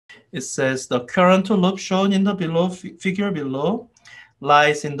It says the current loop shown in the figure below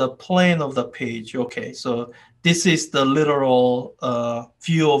lies in the plane of the page. Okay, so this is the literal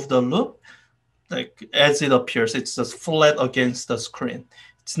view of the loop, like as it appears. It's just flat against the screen.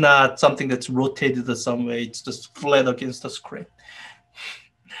 It's not something that's rotated some way. It's just flat against the screen.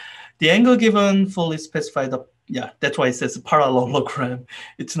 The angle given fully specified. Yeah, that's why it says parallelogram.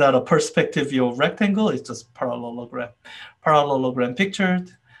 It's not a perspective view of rectangle. It's just parallelogram. Parallelogram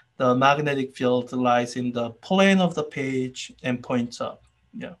pictured. The magnetic field lies in the plane of the page and points up.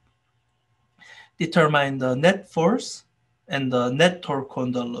 Yeah. Determine the net force and the net torque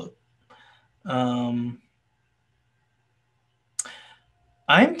on the loop. Um,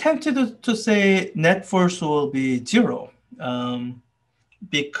 I'm tempted to say net force will be zero.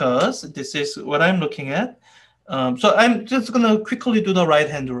 Because this is what I'm looking at. So I'm just going to quickly do the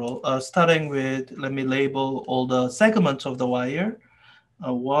right-hand rule, starting with, let me label all the segments of the wire.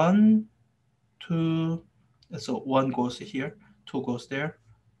 One, two, so one goes here, two goes there,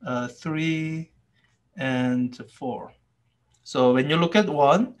 three, and four. So when you look at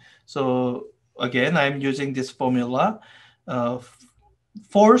one, so again, I'm using this formula.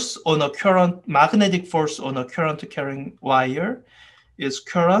 Force on a current, magnetic force on a current carrying wire is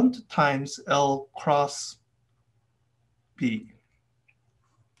current times L cross B.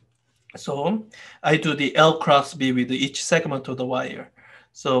 So I do the L cross B with each segment of the wire.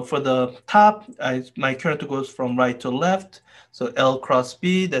 So for the top, my current goes from right to left. So L cross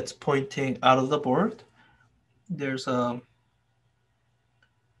B, that's pointing out of the board. There's a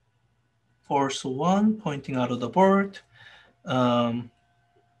force 1 pointing out of the board. For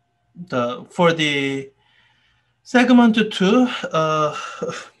the segment 2, how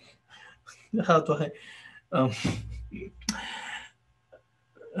do I...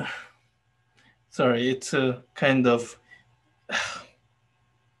 sorry, it's a kind of...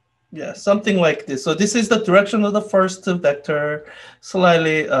 yeah, something like this. So this is the direction of the first vector,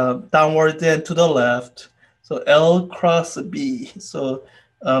 slightly downward and to the left. So L cross B. So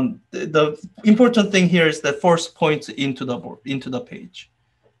the important thing here is that force points into the page,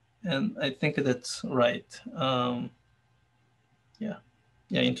 and I think that's right. Yeah,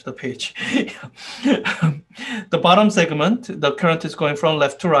 into the page. The bottom segment, the current is going from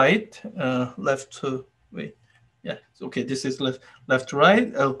left to right, left to wait. Yeah, okay. This is left to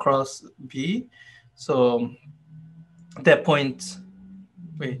right, L cross B. So that point,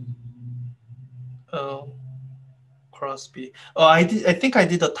 wait, L cross B. Oh, I think I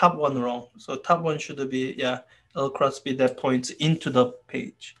did the top one wrong. So top one should be, yeah, L cross B that points into the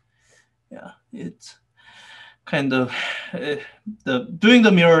page. Yeah, it's kind of doing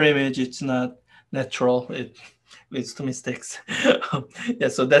the mirror image. It's not natural. It leads to mistakes. Yeah,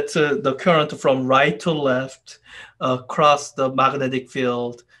 so that's the current from right to left across the magnetic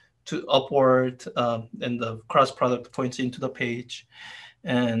field to upward, and the cross product points into the page.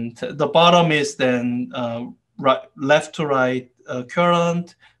 And the bottom is then left to right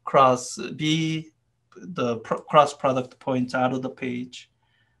current, cross B, the cross product points out of the page.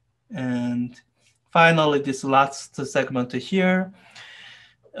 And finally, this last segment here,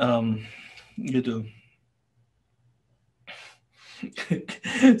 you do.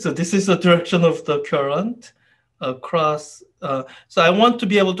 So this is the direction of the current across. So I want to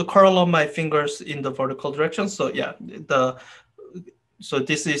be able to curl on my fingers in the vertical direction. So yeah, so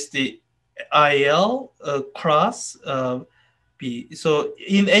this is the IL cross B. So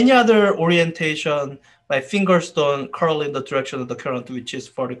in any other orientation, my fingers don't curl in the direction of the current, which is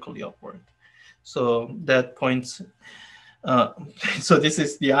vertically upward. So that points. So this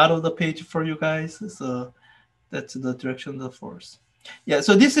is the out of the page for you guys. So that's the direction of the force. Yeah,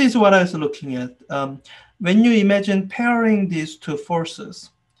 so this is what I was looking at. When you imagine pairing these two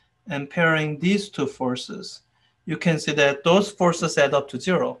forces and pairing these two forces, you can see that those forces add up to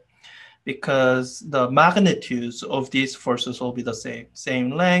zero because the magnitudes of these forces will be the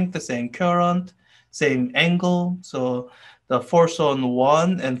same length, the same current, same angle. So the force on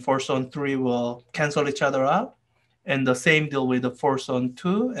 1 and force on 3 will cancel each other out. And the same deal with the force on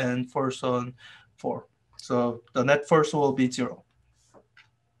 2 and force on 4. So the net force will be 0.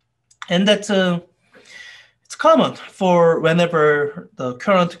 And that's it's common for whenever the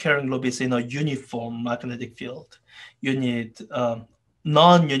current carrying loop is in a uniform magnetic field. You need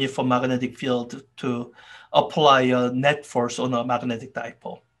non-uniform magnetic field to apply a net force on a magnetic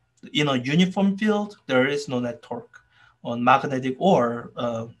dipole. In a uniform field, there is no net torque on magnetic or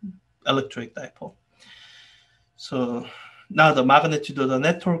electric dipole. So now the magnitude of the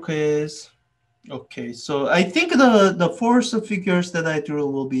net torque is, okay, so I think the force figures that I drew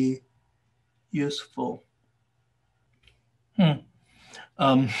will be useful.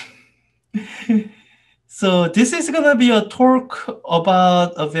 Um, so this is going to be a talk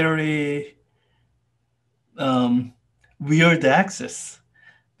about a very weird axis.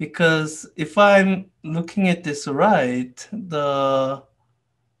 Because if I'm looking at this right, uh,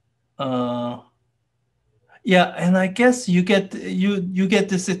 yeah, and I guess you get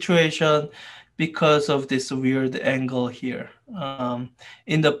the situation because of this weird angle here.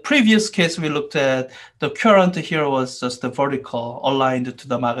 In the previous case, we looked at the current here was just the vertical aligned to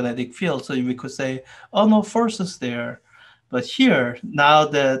the magnetic field, so we could say, oh no, force is there. But here, now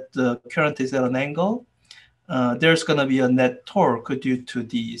that the current is at an angle, there's going to be a net torque due to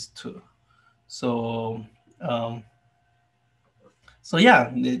these two. So, um, so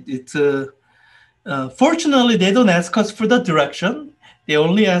yeah, it's fortunately they don't ask us for the direction. They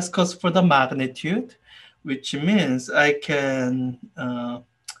only ask us for the magnitude, which means I can.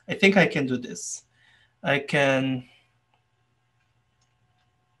 I think I can do this. I can.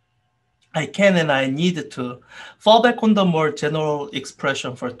 I can and I need to fall back on the more general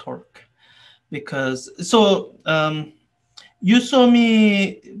expression for torque because you saw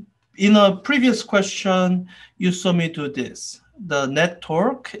me in a previous question, you saw me do this. The net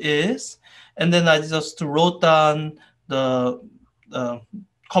torque is, and then I just wrote down the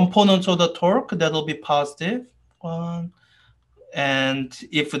components of the torque that'll be positive. And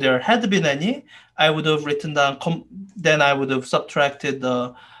if there had been any, I would have written down, then I would have subtracted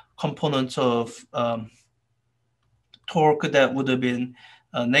the components of torque that would have been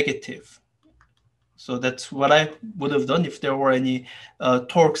negative. So that's what I would have done if there were any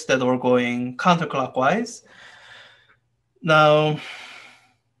torques that were going counterclockwise. Now,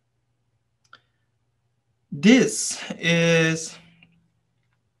 this is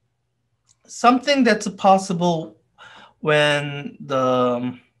something that's possible when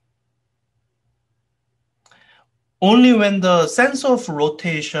only when the sense of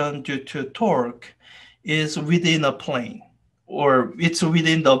rotation due to torque is within a plane, or it's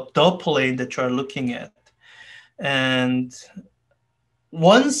within the plane that you're looking at. And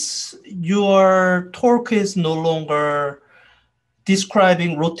once your torque is no longer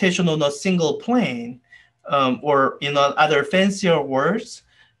describing rotation on a single plane, or in other fancier words,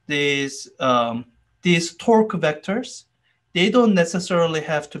 these torque vectors, they don't necessarily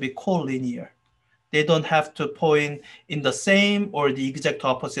have to be collinear. They don't have to point in the same or the exact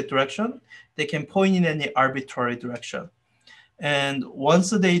opposite direction. They can point in any arbitrary direction. And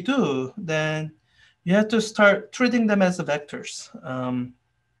once they do, then you have to start treating them as vectors.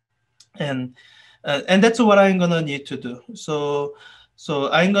 And that's what I'm gonna need to do. So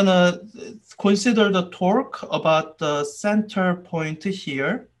I'm gonna consider the torque about the center point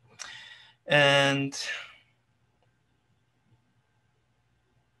here, and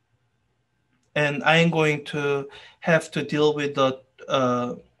I'm going to have to deal with the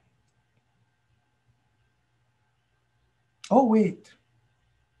oh wait.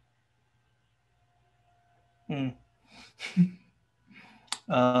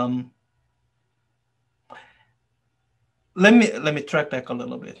 Let me track back a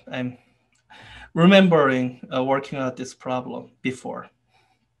little bit. I'm remembering working out this problem before.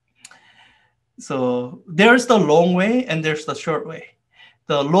 So there's the long way and there's the short way.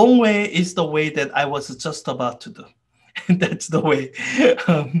 The long way is the way that I was just about to do. That's the way.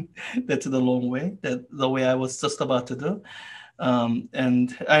 That's the long way. That the way I was just about to do.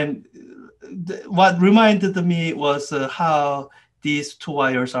 What reminded me was how these two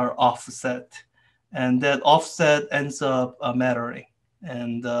wires are offset, and that offset ends up mattering.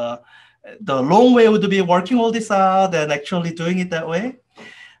 And the long way would be working all this out and actually doing it that way.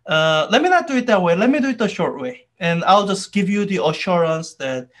 Let me not do it that way. Let me do it the short way. And I'll just give you the assurance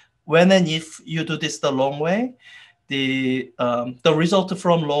that when and if you do this the long way, the result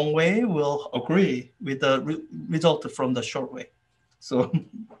from long way will agree with the result from the short way. So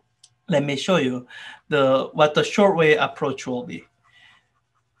let me show you what the short way approach will be.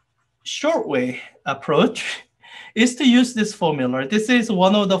 Short way approach is to use this formula. This is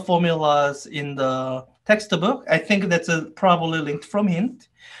one of the formulas in the textbook. I think that's probably linked from Hint,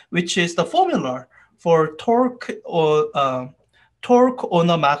 which is the formula for torque on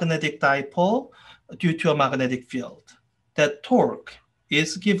a magnetic dipole due to a magnetic field. That torque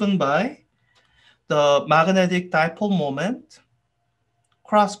is given by the magnetic dipole moment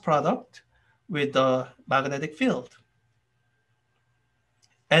cross product with the magnetic field.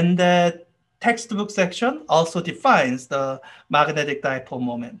 And that textbook section also defines the magnetic dipole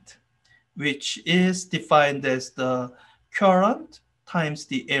moment, which is defined as the current times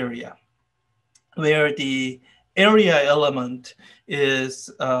the area, where the area element is,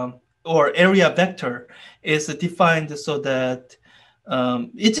 or area vector is defined so that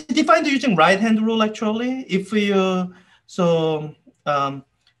It's defined using right-hand rule actually. If you so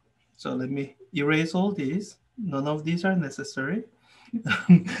so let me erase all these. None of these are necessary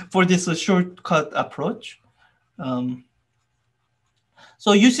for this shortcut approach.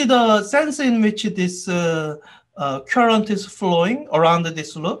 So you see the sense in which this current is flowing around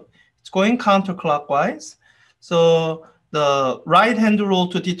this loop. It's going counterclockwise. So the right-hand rule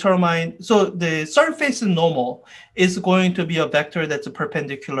to determine, so the surface normal is going to be a vector that's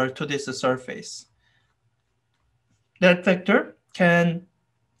perpendicular to this surface. That vector can,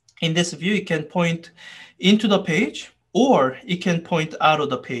 in this view, it can point into the page or it can point out of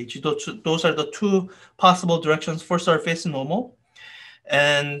the page. Those are the two possible directions for surface normal.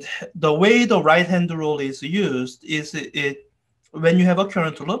 And the way the right-hand rule is used is when you have a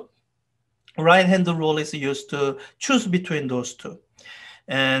current loop, right-hand rule is used to choose between those two.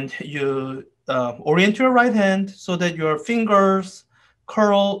 And you orient your right hand so that your fingers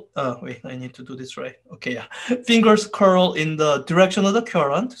curl. Wait, I need to do this right. Okay, yeah. Fingers curl in the direction of the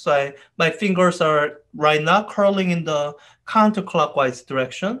current. So my fingers are right now curling in the counterclockwise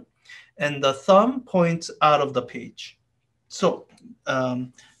direction, and the thumb points out of the page. So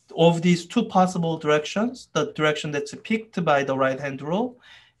of these two possible directions, the direction that's picked by the right-hand rule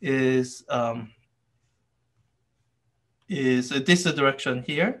is this direction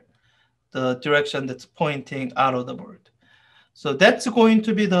here, the direction that's pointing out of the board. So that's going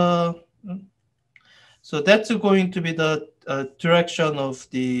to be the direction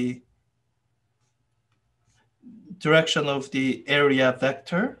of the area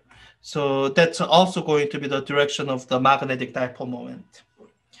vector. So that's also going to be the direction of the magnetic dipole moment.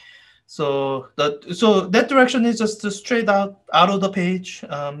 So that direction is just straight out of the page,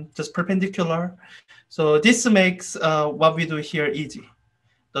 just perpendicular. So this makes what we do here easy.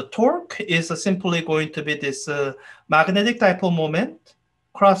 The torque is simply going to be this magnetic dipole moment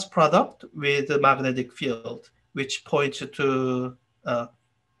cross product with the magnetic field, which points to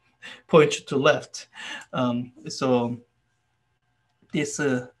left. So this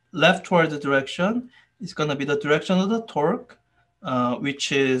leftward direction is going to be the direction of the torque,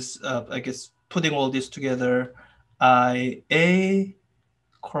 which is, I guess, putting all this together, IA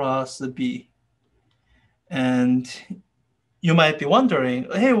cross B. And you might be wondering,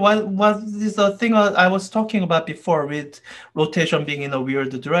 hey, what is the thing I was talking about before with rotation being in a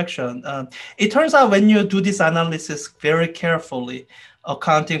weird direction? It turns out when you do this analysis very carefully,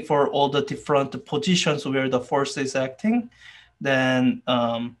 accounting for all the different positions where the force is acting, then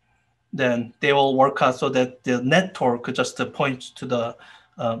they all work out so that the net torque just points to the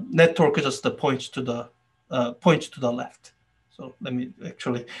points to the left. So let me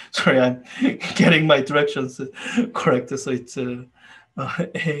actually, sorry, I'm getting my directions correct. So it's A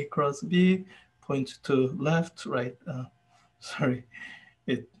cross B, point to left, right. Sorry,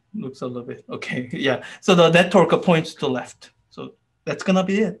 it looks a little bit, okay, yeah. So the net torque points to left. So that's gonna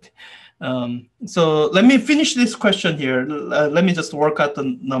be it. So let me finish this question here. Let me just work out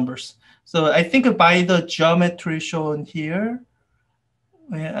the numbers. So I think by the geometry shown here,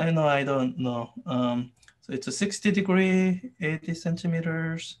 I don't know. So it's a 60 degree, 80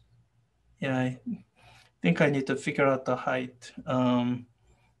 centimeters. Yeah, I think I need to figure out the height.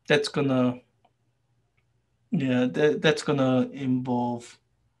 That's gonna, yeah, that's gonna involve,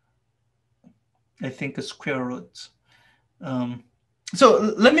 I think, a square roots. So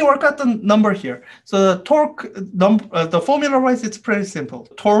let me work out the number here. So the torque, the formula-wise, it's pretty simple.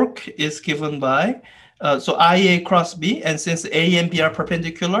 Torque is given by, so IA cross B, and since A and B are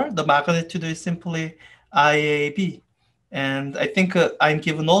perpendicular, the magnitude is simply IAB. And I think I'm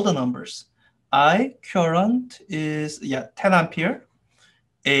given all the numbers. I current is, 10 ampere.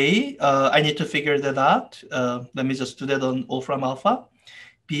 I need to figure that out. Let me just do that on Wolfram alpha.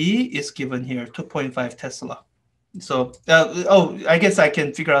 B is given here, 2.5 Tesla. So, I guess I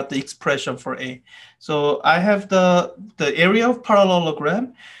can figure out the expression for A. So I have the area of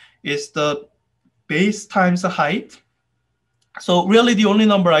parallelogram is the base times the height. So really the only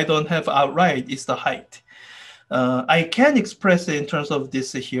number I don't have outright is the height. I can express it in terms of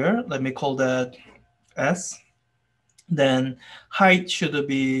this here. Let me call that S. Then height should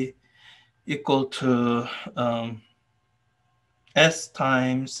be equal to S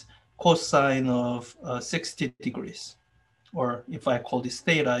times cosine of 60 degrees. Or if I call this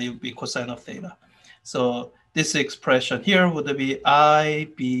theta, it would be cosine of theta. So this expression here would be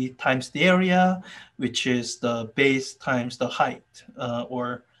IB times the area, which is the base times the height,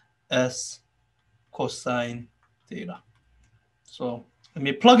 or S cosine theta. So let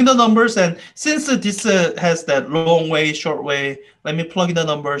me plug in the numbers, and since this has that long way, short way, let me plug in the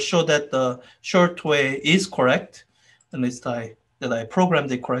numbers, show that the short way is correct. At least I that I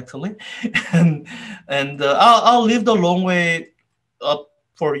programmed it correctly, and I'll leave the long way up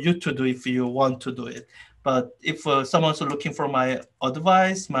for you to do if you want to do it. But if someone's looking for my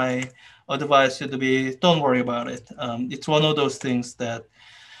advice should be, don't worry about it. It's one of those things that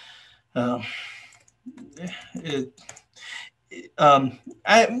uh, it,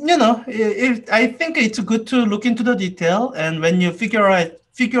 I think it's good to look into the detail, and when you figure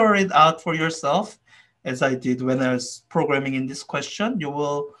it out for yourself, as I did when I was programming in this question, you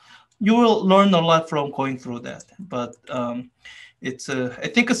will learn a lot from going through that. But it's I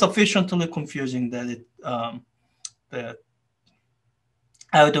think it's sufficiently confusing that that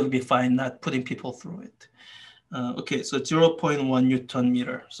I would be fine not putting people through it. Okay, so 0.1 Newton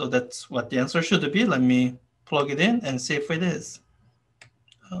meter. So that's what the answer should be. Let me plug it in and see if it is.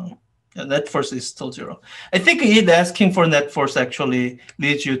 Yeah, net force is still 0. I think it asking for net force actually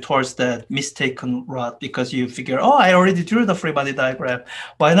leads you towards that mistaken route, because you figure, oh, I already drew the free body diagram.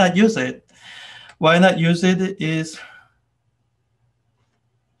 Why not use it? Why not use it is,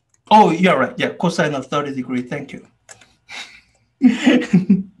 oh, you're right. Yeah, cosine of 30 degree. Thank you.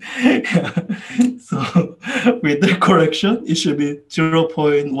 So with the correction, it should be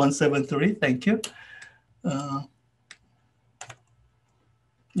 0.173. Thank you.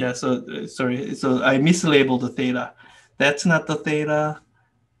 Yeah, so sorry. So I mislabeled the theta. That's not the theta.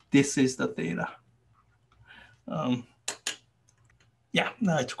 This is the theta. Yeah,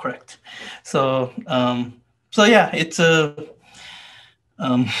 no, it's correct. So so yeah, it's a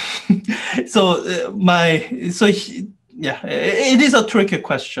yeah, it is a tricky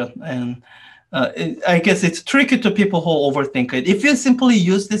question, and I guess it's tricky to people who overthink it. If you simply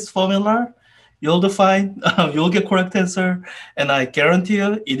use this formula, you'll do fine. You'll get correct answer, and I guarantee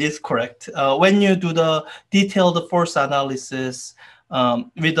you it is correct. When you do the detailed force analysis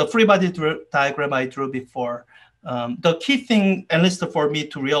with the free body diagram I drew before, the key thing, at least for me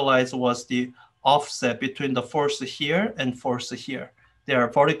to realize, was the offset between the force here and force here. They are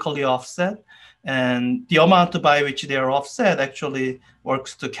vertically offset, and the amount by which they are offset actually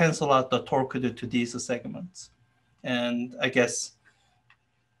works to cancel out the torque due to these segments. And I guess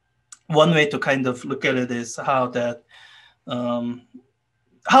one way to kind of look at it is how that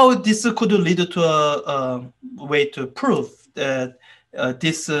how this could lead to a way to prove that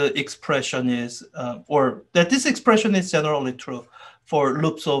this expression is, or that this expression is generally true for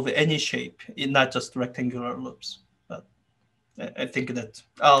loops of any shape, not just rectangular loops. But I think that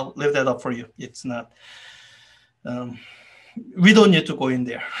I'll leave that up for you. It's not, we don't need to go in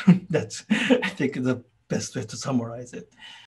there. That's, I think, the best way to summarize it.